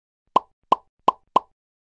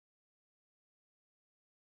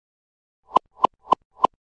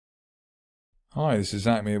Hi, this is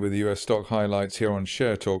Zach here with the US stock highlights here on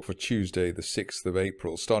Share Talk for Tuesday, the 6th of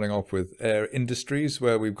April. Starting off with Air Industries,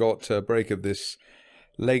 where we've got a break of this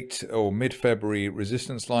late or mid-February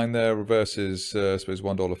resistance line there, reverses, I suppose,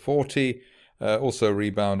 $1.40. Also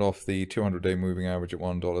rebound off the 200-day moving average at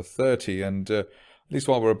 $1.30. And at least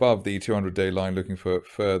while we're above the 200-day line, looking for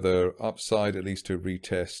further upside, at least to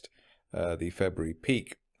retest the February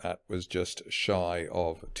peak. That was just shy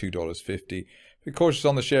of $2.50. Be cautious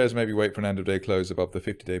on the shares, maybe wait for an end-of-day close above the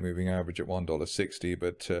 50-day moving average at $1.60,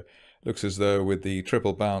 but looks as though with the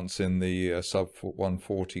triple bounce in the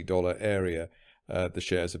sub-$140 area, the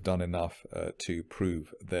shares have done enough to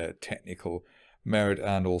prove their technical merit,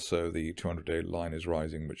 and also the 200-day line is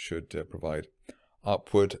rising, which should provide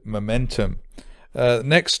upward momentum.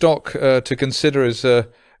 Next stock to consider is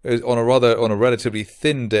on a relatively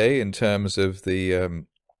thin day in terms of the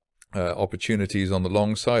opportunities on the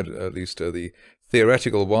long side, at least the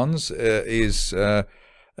theoretical ones, is a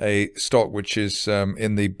stock which is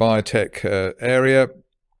in the biotech area.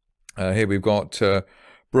 Here we've got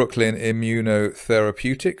Brooklyn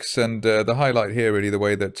Immunotherapeutics, and the highlight here really the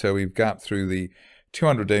way that we've gapped through the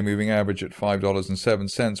 200-day moving average at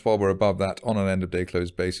 $5.07. While we're above that on an end-of-day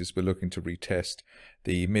close basis, we're looking to retest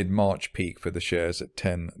the mid-March peak for the shares at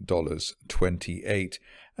 $10.28.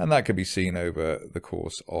 And that can be seen over the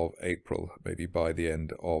course of April, maybe by the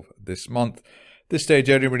end of this month. This stage,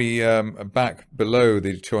 everybody back below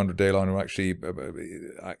the 200-day line, or actually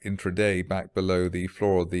intraday back below the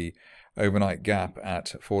floor of the overnight gap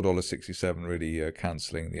at $4.67, really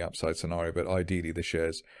cancelling the upside scenario. But ideally, the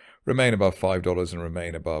shares remain above $5 and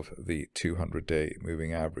remain above the 200-day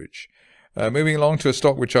moving average. Moving along to a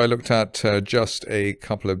stock which I looked at just a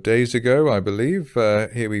couple of days ago, I believe.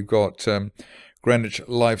 Here we've got Greenwich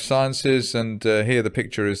Life Sciences, and here the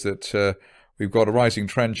picture is that we've got a rising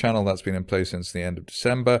trend channel that's been in place since the end of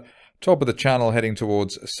December. Top of the channel heading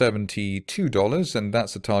towards $72, and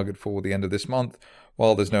that's the target for the end of this month,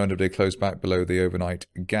 while there's no end-of-day close back below the overnight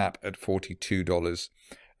gap at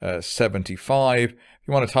 $42.75. If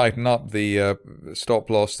you want to tighten up the stop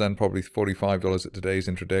loss, then probably $45 at today's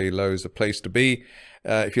intraday low is the place to be.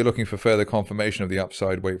 If you're looking for further confirmation of the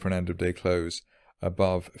upside, wait for an end-of-day close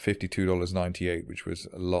above $52.98, which was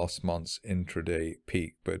last month's intraday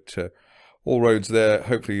peak. But all roads there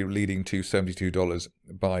hopefully leading to $72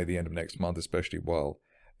 by the end of next month, especially while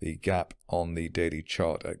the gap on the daily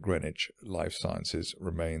chart at Greenwich Life Sciences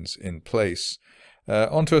remains in place.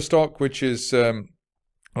 Onto a stock which is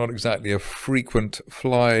not exactly a frequent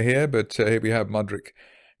flyer here, but here we have Mudrick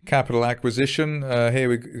Capital Acquisition. Here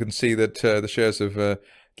we can see that the shares have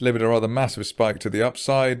delivered a rather massive spike to the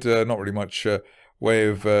upside. Not really much way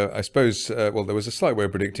of, I suppose, well, there was a slight way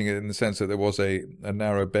of predicting it in the sense that there was a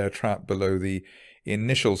narrow bear trap below the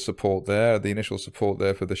initial support there. The initial support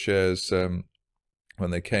there for the shares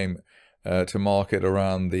when they came to market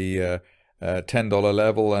around the $10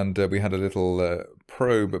 level, and we had a little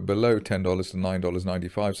probe below $10 to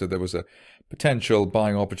 $9.95, so there was a potential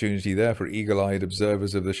buying opportunity there for eagle-eyed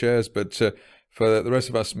observers of the shares. But for the rest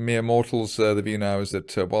of us mere mortals, the view now is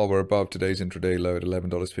that while we're above today's intraday low at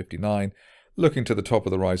 $11.59, looking to the top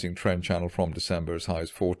of the rising trend channel from December as high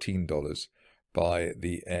as $14 by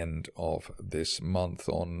the end of this month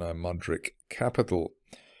on Mudrick Capital.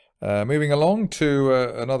 Moving along to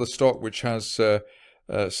another stock which has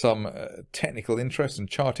some technical interest and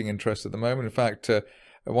charting interest at the moment. In fact,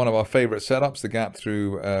 one of our favorite setups, the gap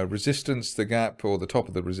through resistance, the gap or the top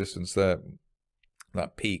of the resistance there,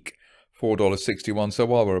 that peak, $4.61. So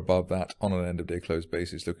while we're above that on an end-of-day close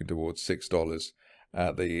basis, looking towards $6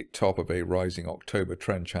 at the top of a rising October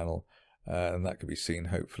trend channel, and that could be seen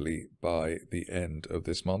hopefully by the end of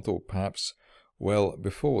this month, or perhaps well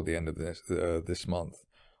before the end of this month.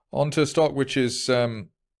 On to a stock which is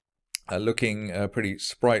looking pretty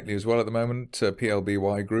sprightly as well at the moment,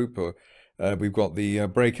 PLBY Group. We've got the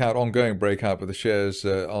ongoing breakout for the shares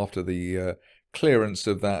after the clearance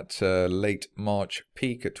of that late March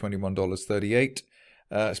peak at $21.38.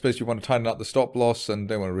 I suppose you want to tighten up the stop loss and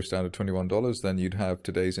don't want to risk down to $21, then you'd have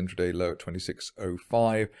today's intraday low at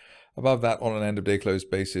 $26.05. Above that on an end-of-day close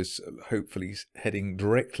basis, hopefully heading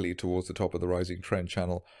directly towards the top of the rising trend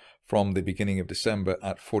channel from the beginning of December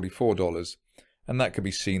at $44. And that could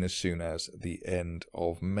be seen as soon as the end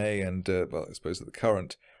of May. And, well, I suppose that the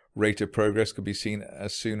current rate of progress could be seen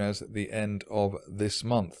as soon as the end of this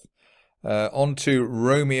month. On to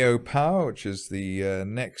Romeo Power, which is the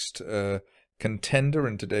next contender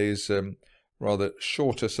in today's rather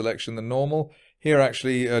shorter selection than normal. Here,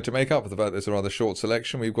 actually, to make up for the fact there's a rather short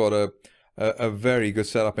selection, we've got a very good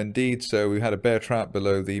setup indeed. So we had a bear trap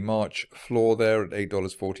below the March floor there at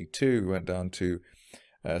 $8.42. We went down to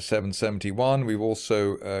 771. We've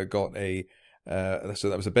also got so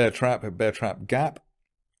that was a bear trap gap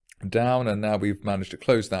down, and now we've managed to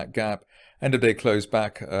close that gap. End of day close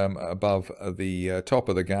back above the top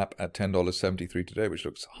of the gap at $10.73 today, which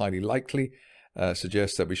looks highly likely.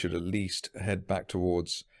 Suggests that we should at least head back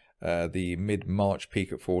towards the mid-March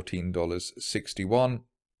peak at $14.61,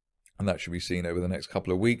 and that should be seen over the next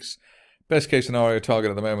couple of weeks. Best case scenario target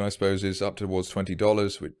at the moment, I suppose, is up towards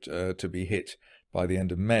 $20, which to be hit by the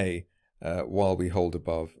end of May, while we hold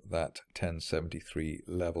above that 10.73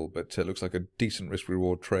 level. But it looks like a decent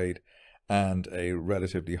risk-reward trade and a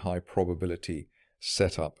relatively high probability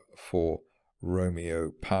setup for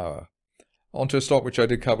Romeo Power. Onto a stock which I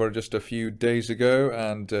did cover just a few days ago,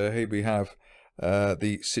 and here we have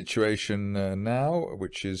the situation now,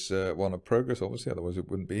 which is one of progress, obviously, otherwise it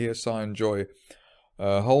wouldn't be here. Sign Joy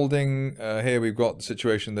Holding. Here we've got the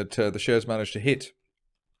situation that the shares managed to hit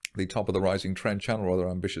the top of the rising trend channel, rather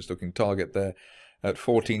ambitious looking target there at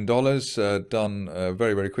 $14, done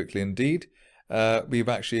very, very quickly indeed. We've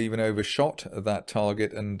actually even overshot that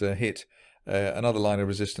target and hit another line of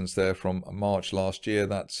resistance there from March last year.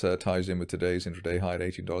 That ties in with today's intraday high at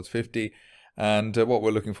 $18.50. And what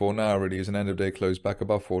we're looking for now really is an end of day close back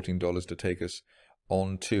above $14 to take us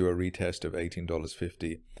on to a retest of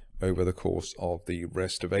 $18.50 over the course of the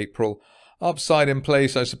rest of April. Upside in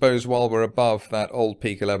place, I suppose, while we're above that old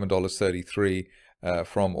peak $11.33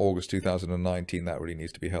 from August 2019. That really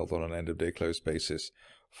needs to be held on an end of day close basis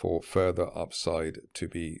for further upside to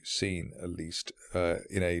be seen, at least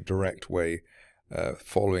in a direct way,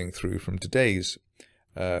 following through from today's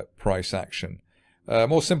price action.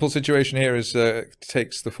 More simple situation here is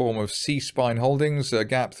takes the form of C-Spine Holdings, a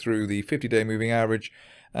gap through the 50-day moving average,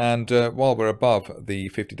 and while we're above the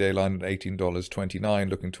 50-day line at $18.29,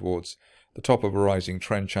 looking towards the top of a rising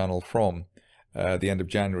trend channel from the end of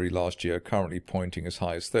January last year, currently pointing as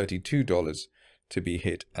high as $32 to be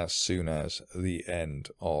hit as soon as the end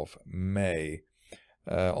of May.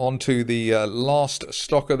 On to the last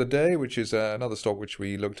stock of the day, which is another stock which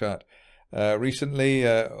we looked at recently.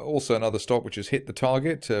 Also another stock which has hit the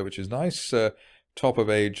target, which is nice. Top of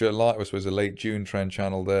a July, I suppose a late June trend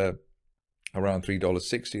channel there, around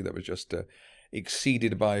 $3.60. That was just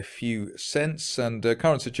exceeded by a few cents. And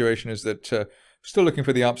current situation is that still looking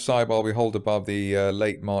for the upside while we hold above the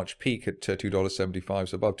late March peak at $2.75,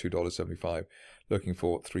 so above $2.75. Looking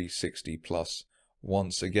for 360 plus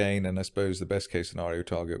once again, and I suppose the best case scenario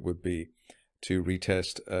target would be to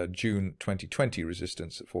retest June 2020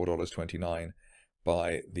 resistance at $4.29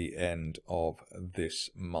 by the end of this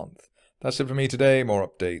month. That's it for me today. More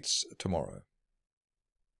updates tomorrow.